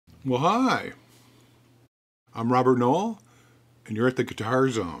Well, hi. I'm Robert Knoll, and you're at the Guitar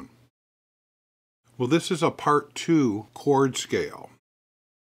Zone. Well, this is a part 2 chord scale.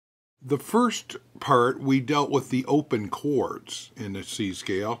 The first part, we dealt with the open chords in the C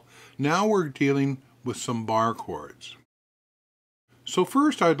scale. Now we're dealing with some bar chords. So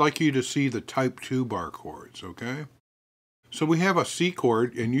first, I'd like you to see the type 2 bar chords, okay? So we have a C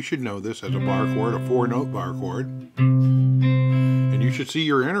chord, and you should know this as a bar chord, a 4-note bar chord. And you should see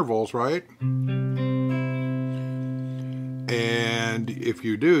your intervals, right? And if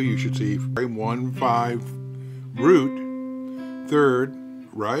you do, you should see 1, 5, root, third,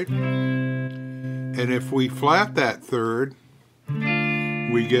 right? And if we flat that third,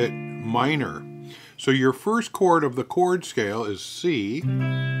 we get minor. So your first chord of the chord scale is C,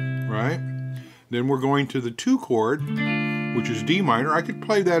 right? Then we're going to the 2 chord, which is D minor. I could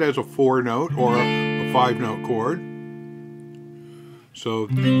play that as a 4-note or a 5-note chord. So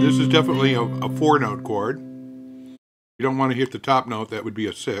this is definitely a 4-note chord. You don't want to hit the top note, that would be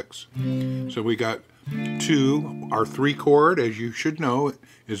a 6. So we got 2. Our 3 chord, as you should know,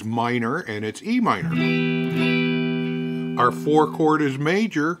 is minor, and it's E minor. Our 4 chord is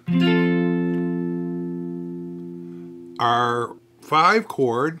major. Our 5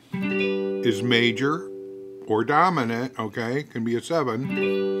 chord is major or dominant, okay, can be a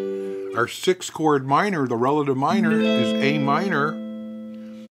 7. Our 6 chord minor, the relative minor, is A minor.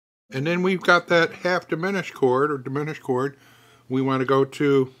 And then we've got that half diminished chord or diminished chord. We want to go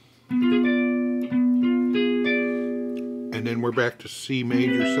to, and then we're back to C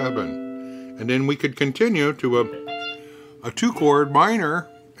major 7. And then we could continue to a 2 chord minor,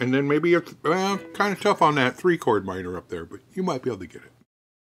 and then maybe kind of tough on that 3 chord minor up there, but you might be able to get it.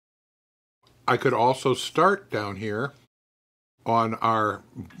 I could also start down here on our,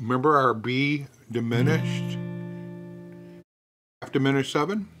 remember our B diminished, half diminished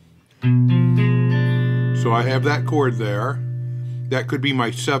 7? So I have that chord there. That could be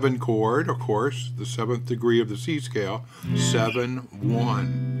my 7 chord, of course, the 7th degree of the C scale, 7,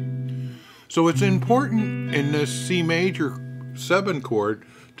 1. So it's important in this C major 7 chord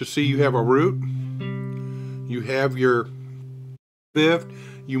to see you have a root, you have your 5th,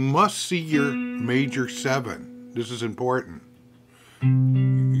 you must see your major 7. This is important.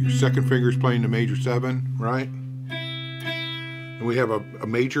 Your second finger is playing the major 7, right? And we have a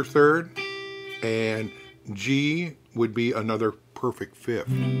major 3rd, and G would be another perfect 5th.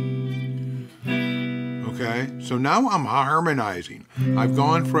 Okay, so now I'm harmonizing. I've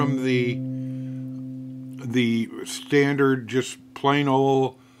gone from the standard, just plain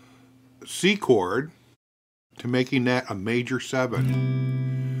old C chord to making that a major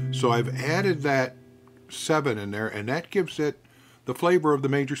 7. So I've added that 7 in there, and that gives it the flavor of the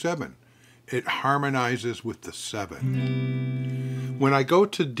major 7. It harmonizes with the 7. When I go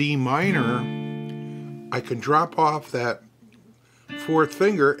to D minor, I can drop off that 4th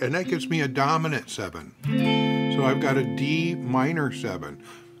finger, and that gives me a dominant 7. So I've got a D minor 7.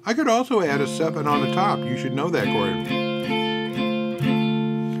 I could also add a 7 on the top. You should know that chord.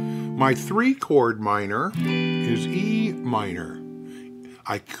 My 3 chord minor is E minor.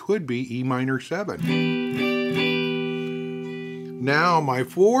 I could be E minor 7. Now my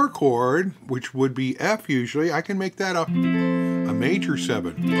 4 chord, which would be F usually, I can make that a major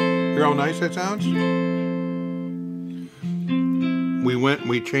 7. Hear how nice that sounds?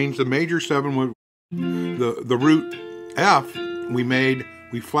 We changed the major 7 with the root F. We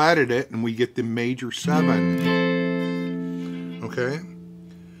flatted it, and we get the major 7. Okay?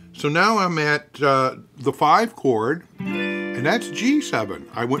 So now I'm at the 5 chord, and that's G7.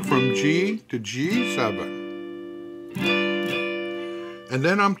 I went from G to G7. And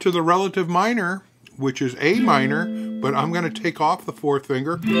then I'm to the relative minor, which is A minor, but I'm going to take off the 4th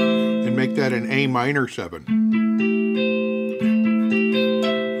finger and make that an A minor 7.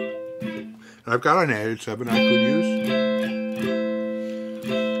 I've got an added 7 I could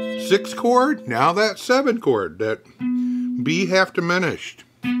use. 6 chord, now that 7 chord, that B half diminished.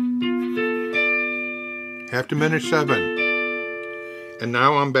 Half diminished 7. And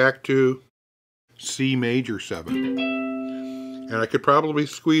now I'm back to C major 7. And I could probably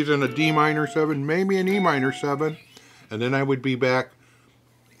squeeze in a D minor 7, maybe an E minor 7, and then I would be back.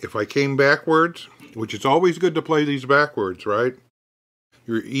 If I came backwards, which is always good to play these backwards, right?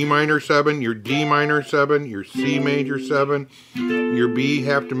 Your E minor 7, your D minor 7, your C major 7, your B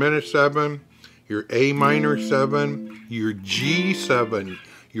half diminished 7, your A minor 7, your G 7,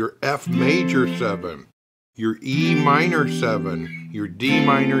 your F major 7, your E minor 7, your D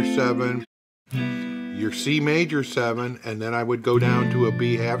minor 7, your C major 7, and then I would go down to a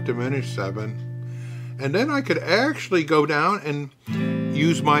B half diminished 7. And then I could actually go down and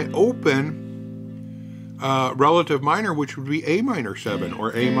use my open relative minor, which would be A minor 7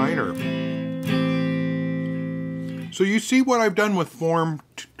 or A minor. So you see what I've done with form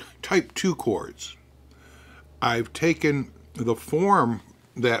type 2 chords. I've taken the form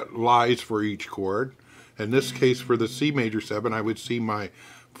that lies for each chord. In this case, for the C major 7, I would see my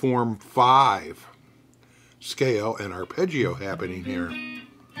form 5 scale and arpeggio happening here.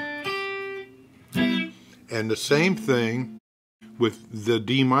 And the same thing with the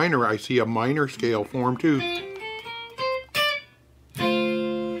D minor, I see a minor scale form 2.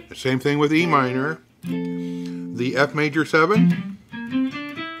 The same thing with E minor. The F major 7,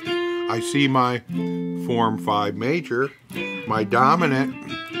 I see my form 5 major, my dominant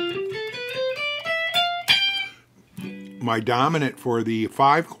for the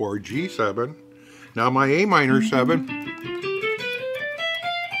 5 chord, G7. Now my A minor 7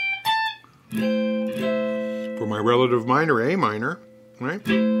 for my relative minor, A minor, right?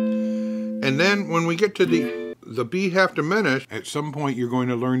 And then when we get to the B half diminished, at some point you're going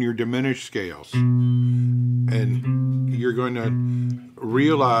to learn your diminished scales. And you're going to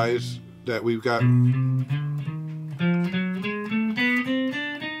realize that we've got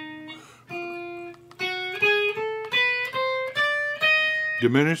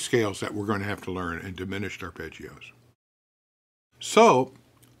diminished scales that we're going to have to learn and diminished arpeggios. So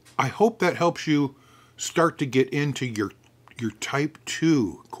I hope that helps you start to get into your type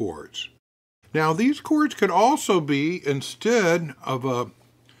 2 chords. Now these chords could also be, instead of a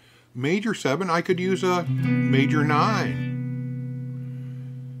major 7, I could use a major 9.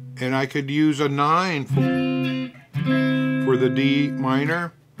 And I could use a 9 for the D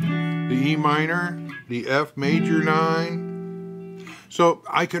minor, the E minor, the F major 9. So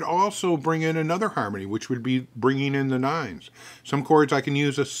I could also bring in another harmony, which would be bringing in the 9s. Some chords I can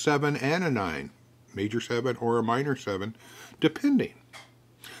use a 7 and a 9, major 7 or a minor 7, depending.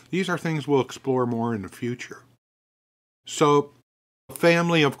 These are things we'll explore more in the future. So, a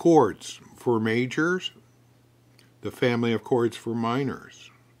family of chords for majors, the family of chords for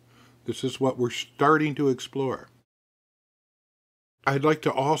minors. This is what we're starting to explore. I'd like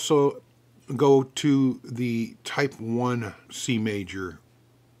to also go to the type 1 C major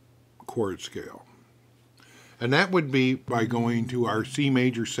chord scale. And that would be by going to our C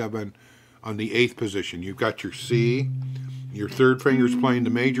major 7 on the 8th position. You've got your C, your third finger's playing the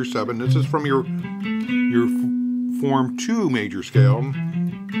major 7. This is from your form 2 major scale.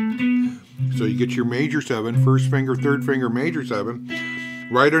 So you get your major 7, first finger, third finger, major 7.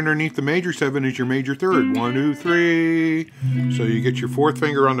 Right underneath the major 7 is your major 3rd. 1, 2, 3. So you get your 4th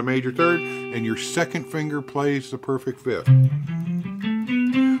finger on the major 3rd, and your 2nd finger plays the perfect 5th.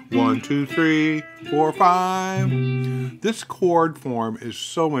 1, 2, 3, 4, 5. This chord form is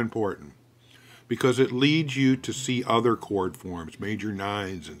so important because it leads you to see other chord forms, major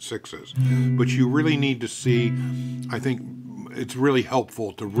 9s and 6s. But you really need to see, I think it's really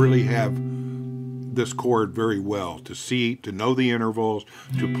helpful to really have this chord very well, to see, to know the intervals,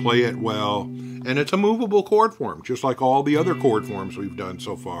 to play it well. And it's a movable chord form, just like all the other chord forms we've done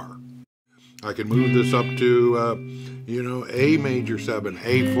so far. I can move this up to, A major 7,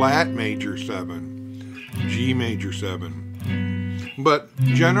 A flat major 7, G major 7. But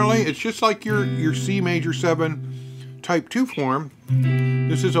generally, it's just like your C major 7 type 2 form.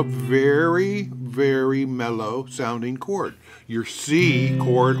 This is a very, very mellow sounding chord. Your C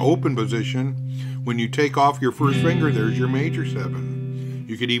chord open position, when you take off your first finger, there's your major 7.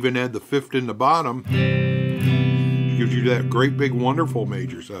 You could even add the 5th in the bottom. It gives you that great big wonderful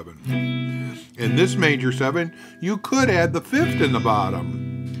major 7. In this major 7, you could add the 5th in the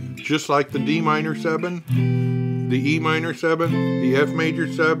bottom. Just like the D minor 7, the E minor 7, the F major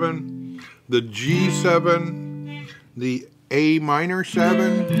 7, the G 7, the A minor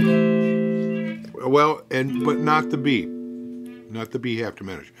 7. Well, but not the B. Not the B half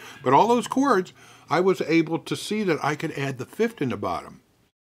diminished. But all those chords, I was able to see that I could add the 5th in the bottom.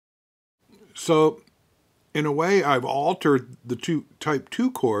 So, in a way, I've altered the type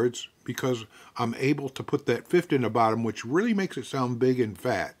 2 chords because I'm able to put that 5th in the bottom, which really makes it sound big and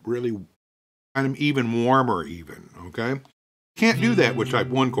fat, really kind of even warmer even, okay? Can't do that with type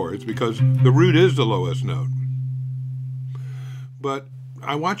 1 chords because the root is the lowest note. But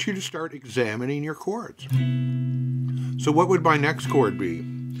I want you to start examining your chords. So what would my next chord be?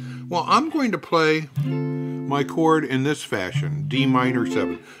 Well, I'm going to play my chord in this fashion, D minor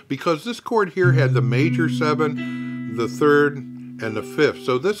 7, because this chord here had the major 7, the 3rd, and the 5th.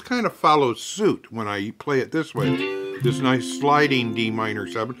 So this kind of follows suit when I play it this way, this nice sliding D minor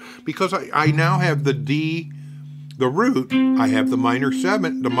 7, because I now have the D, the root, I have the minor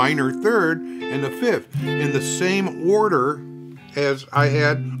 7, the minor 3rd, and the 5th in the same order as I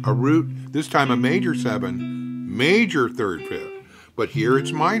had a root, this time a major 7, major 3rd, 5th. But here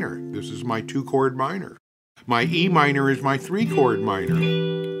it's minor. This is my 2-chord minor. My E minor is my 3-chord minor.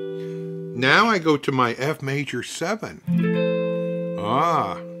 Now I go to my F major 7.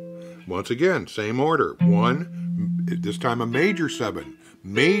 Once again, same order. 1, this time a major 7,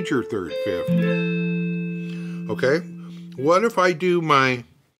 major 3rd, 5th. Okay, what if I do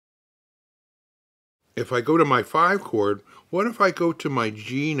if I go to my 5 chord, what if I go to my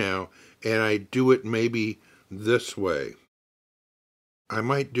G now and I do it maybe this way? I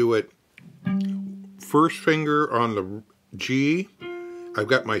might do it first finger on the G. I've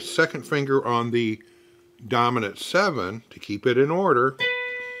got my 2nd finger on the dominant 7 to keep it in order,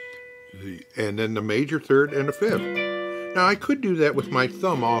 and then the major 3rd and the 5th. Now I could do that with my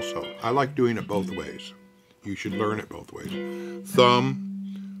thumb also. I like doing it both ways. You should learn it both ways. Thumb,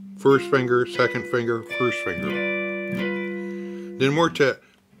 1st finger, 2nd finger, 1st finger. Then we're to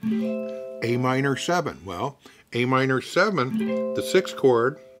A minor 7. Well, A minor 7, the 6th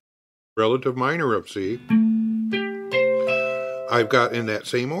chord, relative minor of C, I've got in that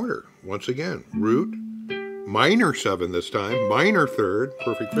same order. Once again, root, minor 7 this time, minor 3rd,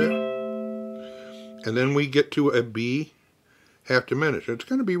 perfect 5th. And then we get to a B half diminished. It's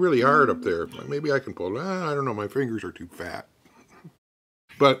going to be really hard up there. Maybe I can pull it. I don't know, my fingers are too fat.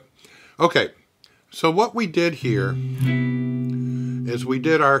 But, okay, so what we did here is we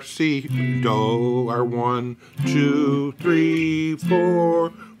did our C, Do, our 1, 2, 3,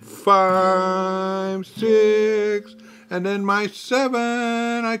 4, 5, 6, and then my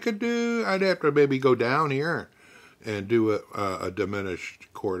 7 I'd have to maybe go down here and do a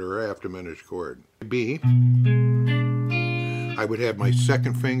diminished chord or a half diminished chord. B, I would have my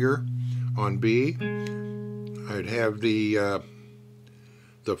 2nd finger on B. I'd have the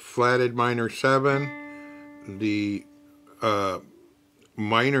flatted minor 7, the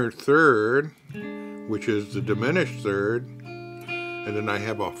minor 3rd, which is the diminished 3rd, and then I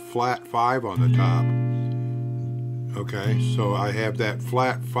have a flat 5 on the top. Okay, so I have that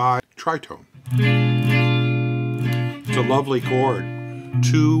flat 5 tritone. It's a lovely chord.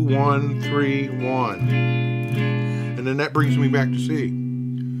 2, 1, 3, 1. And then that brings me back to C.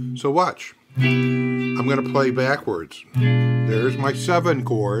 So watch. I'm going to play backwards. There's my 7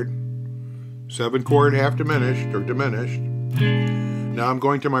 chord. 7 chord half diminished or diminished. Now I'm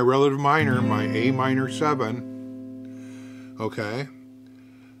going to my relative minor, my A minor 7. Okay.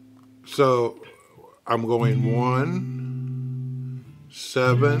 So I'm going 1,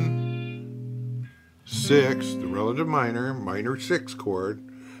 7, 6, the relative minor, minor 6 chord,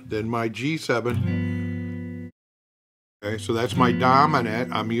 then my G7. Okay, so that's my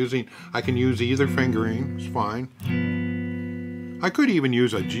dominant. I can use either fingering, it's fine. I could even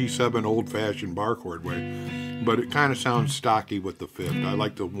use a G7 old-fashioned bar chord way, but it kind of sounds stocky with the 5th. I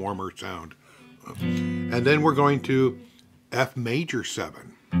like the warmer sound. And then we're going to F major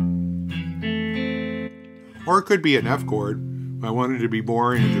 7. Or it could be an F chord. If I wanted to be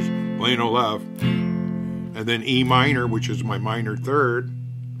boring and just plain old F. And then E minor, which is my minor 3rd.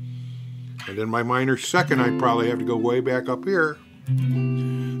 And then my minor 2nd, I'd probably have to go way back up here.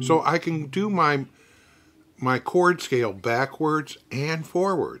 So I can do my chord scale backwards and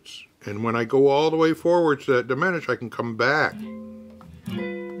forwards. And when I go all the way forwards to that diminish, I can come back.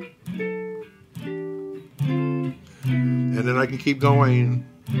 And then I can keep going.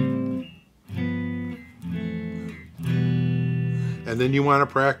 And then you want to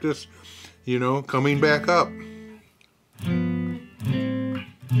practice, you know, coming back up.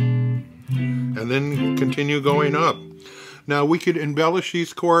 And then continue going up. Now we could embellish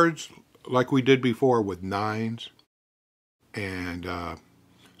these chords like we did before with 9s. And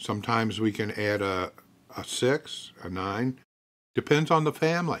sometimes we can add a 6, a 9. Depends on the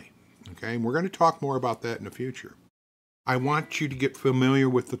family. Okay, and we're going to talk more about that in the future. I want you to get familiar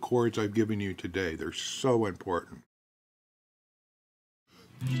with the chords I've given you today. They're so important.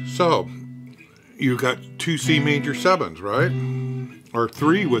 So, you got 2 C major 7s, right? Or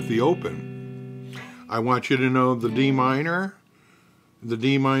 3 with the open. I want you to know the D minor, the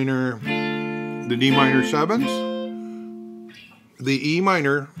D minor 7s, the E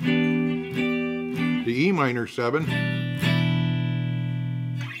minor 7,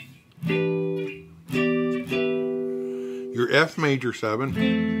 your F major 7,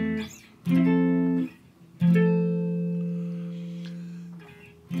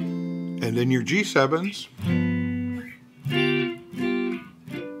 and then your G7s,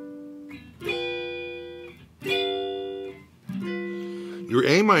 your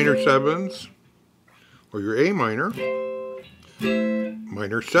A minor 7s, or your A minor,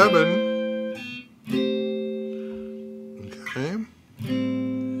 minor 7, okay,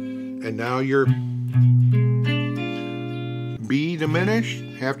 And now you're B diminished,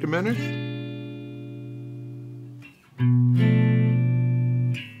 half diminished.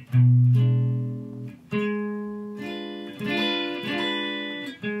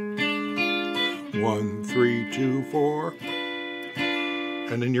 One, three, two, four.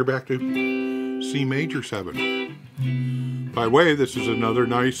 And then you're back to C major 7. By the way, this is another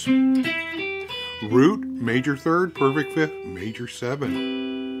nice root, major 3rd, perfect 5th, major 7.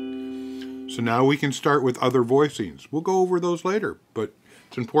 So now we can start with other voicings. We'll go over those later, but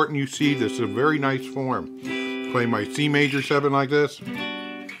it's important you see this is a very nice form. Play my C major 7 like this,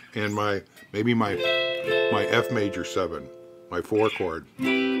 and maybe my F major 7, my 4 chord.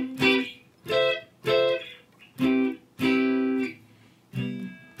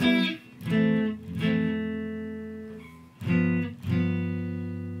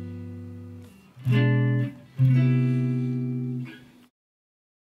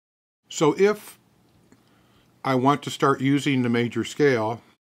 So if I want to start using the major scale,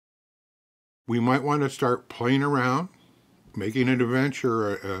 we might want to start playing around, making an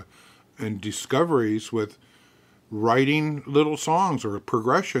adventure and discoveries with writing little songs or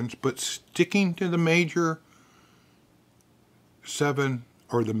progressions, but sticking to the major 7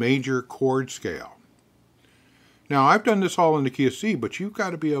 or the major chord scale. Now, I've done this all in the key of C, but you've got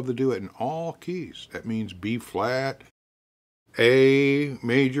to be able to do it in all keys. That means B flat, A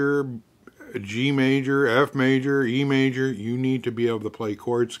major, G major, F major, E major. You need to be able to play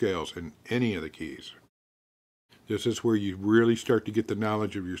chord scales in any of the keys. This is where you really start to get the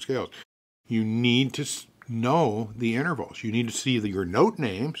knowledge of your scales. You need to know the intervals. You need to see your note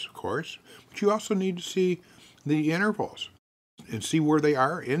names, of course, but you also need to see the intervals and see where they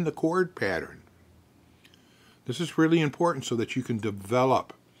are in the chord pattern. This is really important so that you can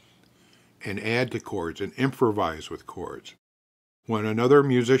develop and add to chords and improvise with chords. When another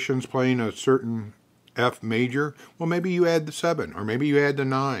musician's playing a certain F major, well, maybe you add the 7, or maybe you add the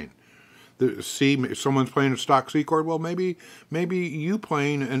 9. The C, if someone's playing a stock C chord, well, maybe you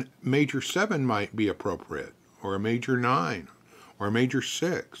playing a major 7 might be appropriate, or a major 9, or a major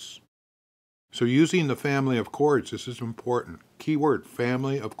 6. So using the family of chords, this is important. Keyword,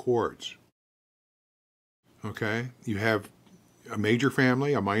 family of chords. Okay? You have a major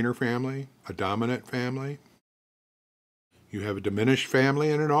family, a minor family, a dominant family. You have a diminished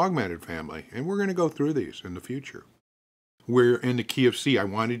family and an augmented family. And we're going to go through these in the future. We're in the key of C. I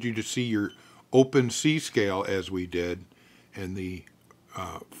wanted you to see your open C scale as we did in the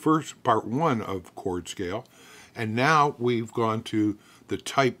first part 1 of chord scale. And now we've gone to the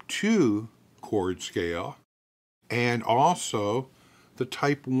type 2 chord scale and also the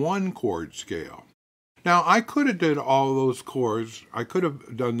type 1 chord scale. Now, I could have did all those chords. I could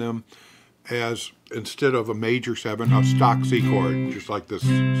have done them as, instead of a major 7, a stock C chord, just like this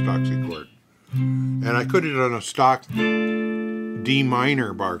stock C chord. And I could have done a stock D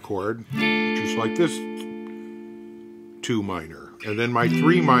minor bar chord, just like this 2 minor. And then my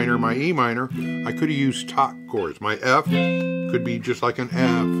 3 minor, my E minor, I could have used top chords. My F could be just like an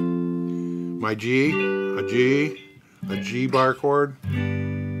F. My G, a G bar chord,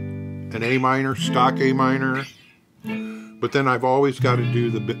 an A minor, stock A minor. But then I've always got to do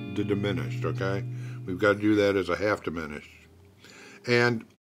the diminished, okay? We've got to do that as a half diminished. And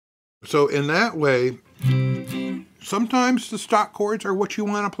so in that way, sometimes the stock chords are what you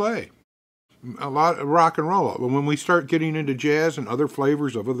want to play. A lot of rock and roll. But when we start getting into jazz and other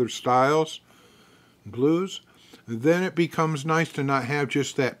flavors of other styles, blues, then it becomes nice to not have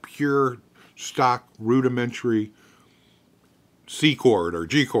just that pure stock rudimentary C chord or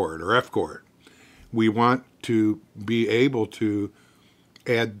G chord or F chord. We want to be able to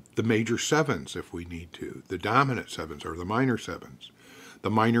add the major 7s if we need to, the dominant 7s or the minor 7s,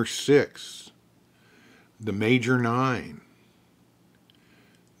 the minor 6, the major 9,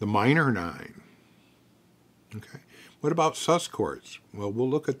 the minor 9. Okay. What about sus chords? Well, we'll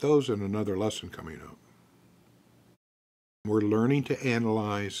look at those in another lesson coming up. We're learning to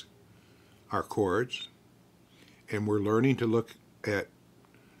analyze our chords, and we're learning to look at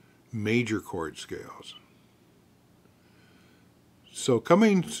major chord scales. So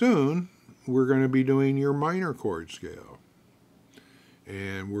coming soon, we're going to be doing your minor chord scale.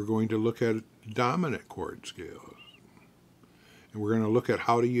 And we're going to look at dominant chord scales. And we're going to look at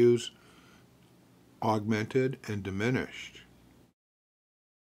how to use augmented and diminished.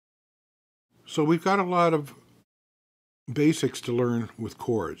 So we've got a lot of basics to learn with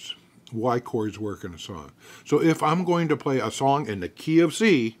chords, why chords work in a song. So if I'm going to play a song in the key of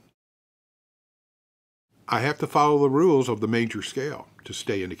C, I have to follow the rules of the major scale to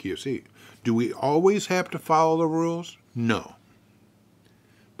stay in the key of C. Do we always have to follow the rules? No.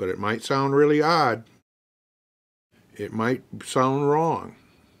 but it might sound really odd. It might sound wrong.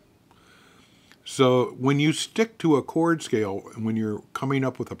 So when you stick to a chord scale, when you're coming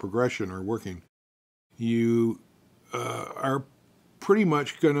up with a progression or working, you are pretty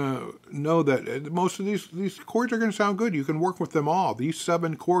much going to know that most of these chords are going to sound good. You can work with them all. These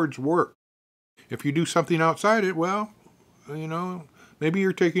 7 chords work. If you do something outside it, well, you know, maybe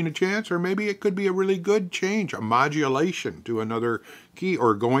you're taking a chance, or maybe it could be a really good change, a modulation to another key,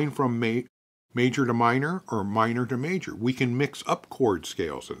 or going from major to minor or minor to major. We can mix up chord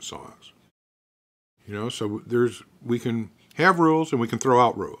scales in songs. You know, so we can have rules and we can throw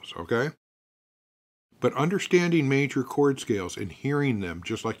out rules, okay? But understanding major chord scales and hearing them,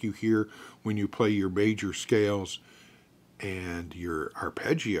 just like you hear when you play your major scales and your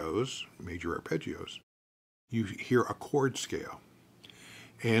arpeggios, major arpeggios, you hear a chord scale.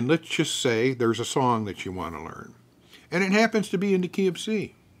 And let's just say there's a song that you want to learn, and it happens to be in the key of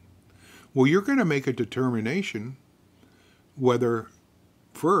C. Well, you're going to make a determination whether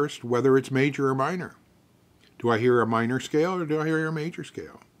it's major or minor. Do I hear a minor scale, or do I hear a major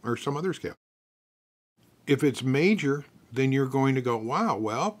scale, or some other scale? If it's major, then you're going to go, wow,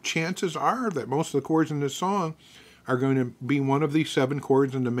 well, chances are that most of the chords in this song are going to be one of these 7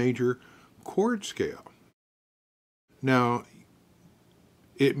 chords in the major chord scale. Now,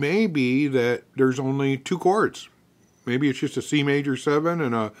 it may be that there's only 2 chords. Maybe it's just a C major 7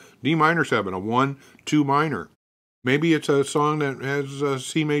 and a D minor 7, a 1, 2 minor. Maybe it's a song that has a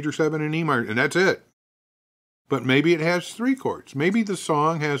C major 7 and E minor, and that's it. But maybe it has 3 chords. Maybe the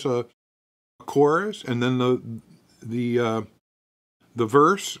song has a chorus, and then the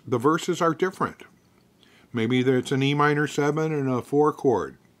verses are different. Maybe it's an E minor 7 and a 4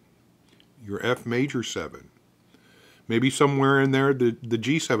 chord, your F major 7. Maybe somewhere in there the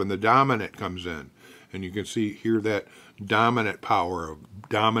G7, the dominant, comes in, and you can hear that dominant power of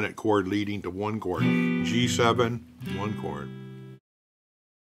dominant chord leading to 1 chord. G7, 1 chord.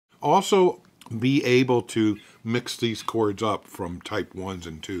 Also, be able to mix these chords up from type 1s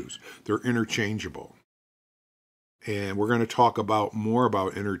and 2s. They're interchangeable. And we're going to talk more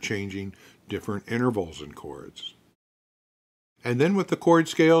about interchanging different intervals in chords. And then with the chord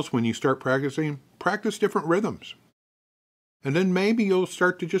scales, when you start practicing, practice different rhythms. And then maybe you'll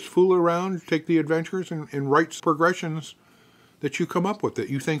start to just fool around, take the adventures, and write progressions that you come up with that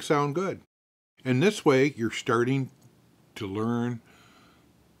you think sound good. And this way, you're starting to learn,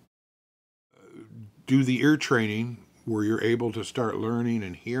 do the ear training where you're able to start learning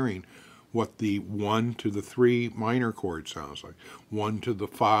and hearing what the 1 to the 3 minor chord sounds like, 1 to the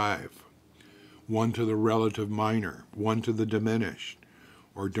 5, 1 to the relative minor, 1 to the diminished,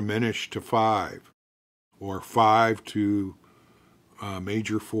 or diminished to 5, or 5 to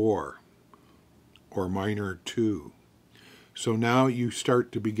major 4, or minor 2. So now you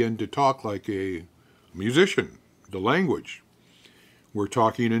start to begin to talk like a musician, the language. We're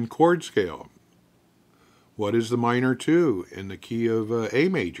talking in chord scale. What is the minor 2 in the key of A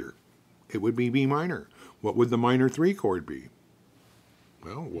major? It would be B minor. What would the minor 3 chord be?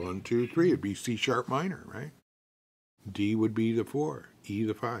 Well, 1, 2, 3. It'd be C sharp minor, right? D would be the 4, E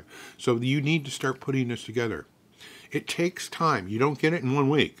the 5. So you need to start putting this together. It takes time. You don't get it in 1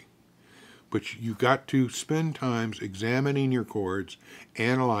 week. But you got to spend time examining your chords,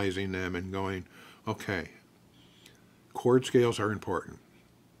 analyzing them, and going, okay, chord scales are important.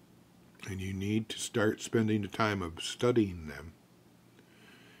 And you need to start spending the time of studying them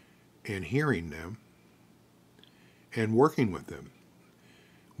and hearing them and working with them.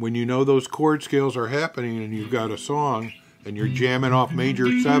 When you know those chord scales are happening and you've got a song and you're jamming off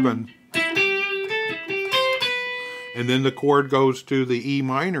major 7, and then the chord goes to the E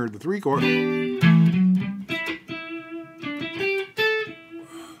minor, the 3 chord,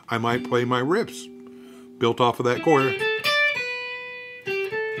 I might play my riffs built off of that chord.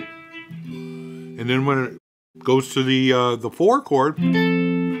 And then when it goes to the 4 chord,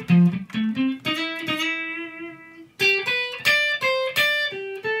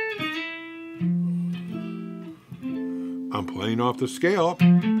 I'm playing off the scale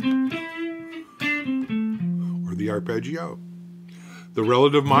or the arpeggio. The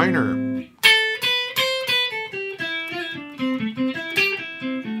relative minor,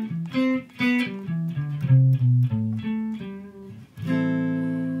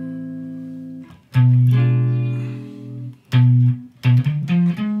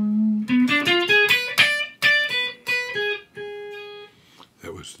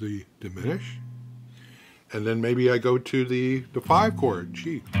 that was the diminish. And then maybe I go to the 5 chord,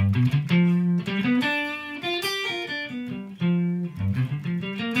 G.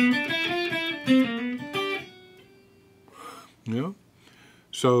 You know?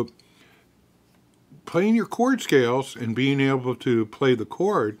 So playing your chord scales and being able to play the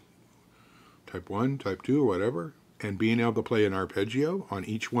chord, type 1, type 2, or whatever, and being able to play an arpeggio on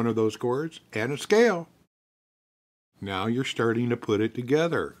each one of those chords and a scale, now you're starting to put it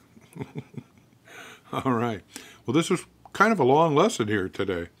together. All right. Well, this was kind of a long lesson here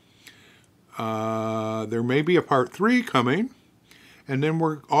today. There may be a part 3 coming, and then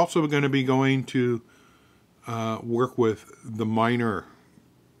we're also going to be going to work with the minor.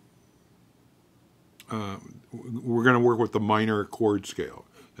 We're going to work with the minor chord scale.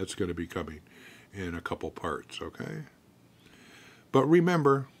 That's going to be coming in a couple parts, okay? But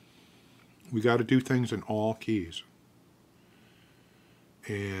remember, we got to do things in all keys.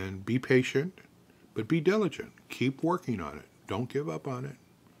 And be patient, but be diligent. Keep working on it. Don't give up on it.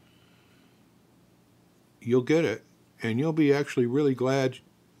 You'll get it, and you'll be actually really glad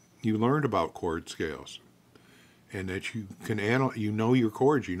you learned about chord scales, and that you can you know your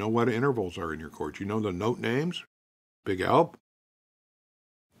chords. You know what intervals are in your chords. You know the note names, big help,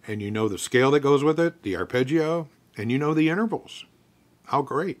 and you know the scale that goes with it, the arpeggio, and you know the intervals. How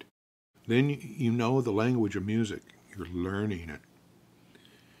great! Then you know the language of music. You're learning it.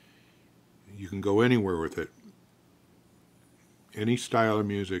 You can go anywhere with it. Any style of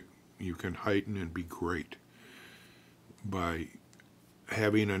music, you can heighten and be great by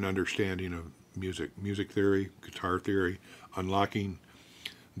having an understanding of music theory, guitar theory, unlocking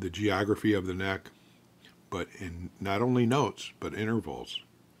the geography of the neck, but in not only notes, but intervals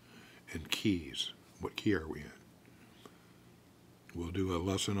and keys. What key are we in? We'll do a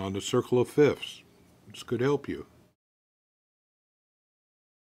lesson on the circle of fifths. This could help you.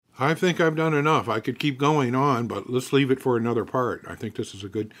 I think I've done enough. I could keep going on, but let's leave it for another part. I think this is a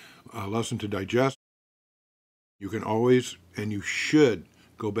good lesson to digest. You can always, and you should,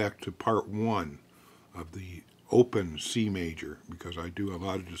 go back to part 1 of the open C major, because I do a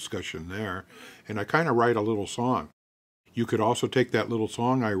lot of discussion there, and I kind of write a little song. You could also take that little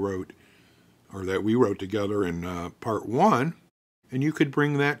song I wrote, or that we wrote together in part 1, and you could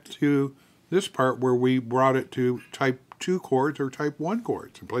bring that to this part where we brought it to type 2 chords or type 1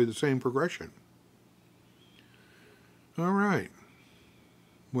 chords and play the same progression. All right.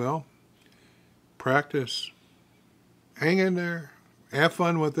 Well, practice. Hang in there. Have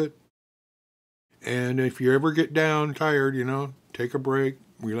fun with it. And if you ever get down, tired, take a break,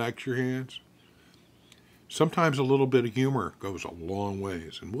 relax your hands. Sometimes a little bit of humor goes a long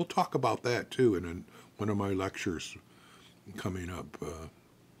ways, and we'll talk about that too in one of my lectures coming up.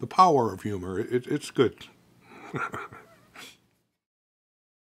 The power of humor, it's good.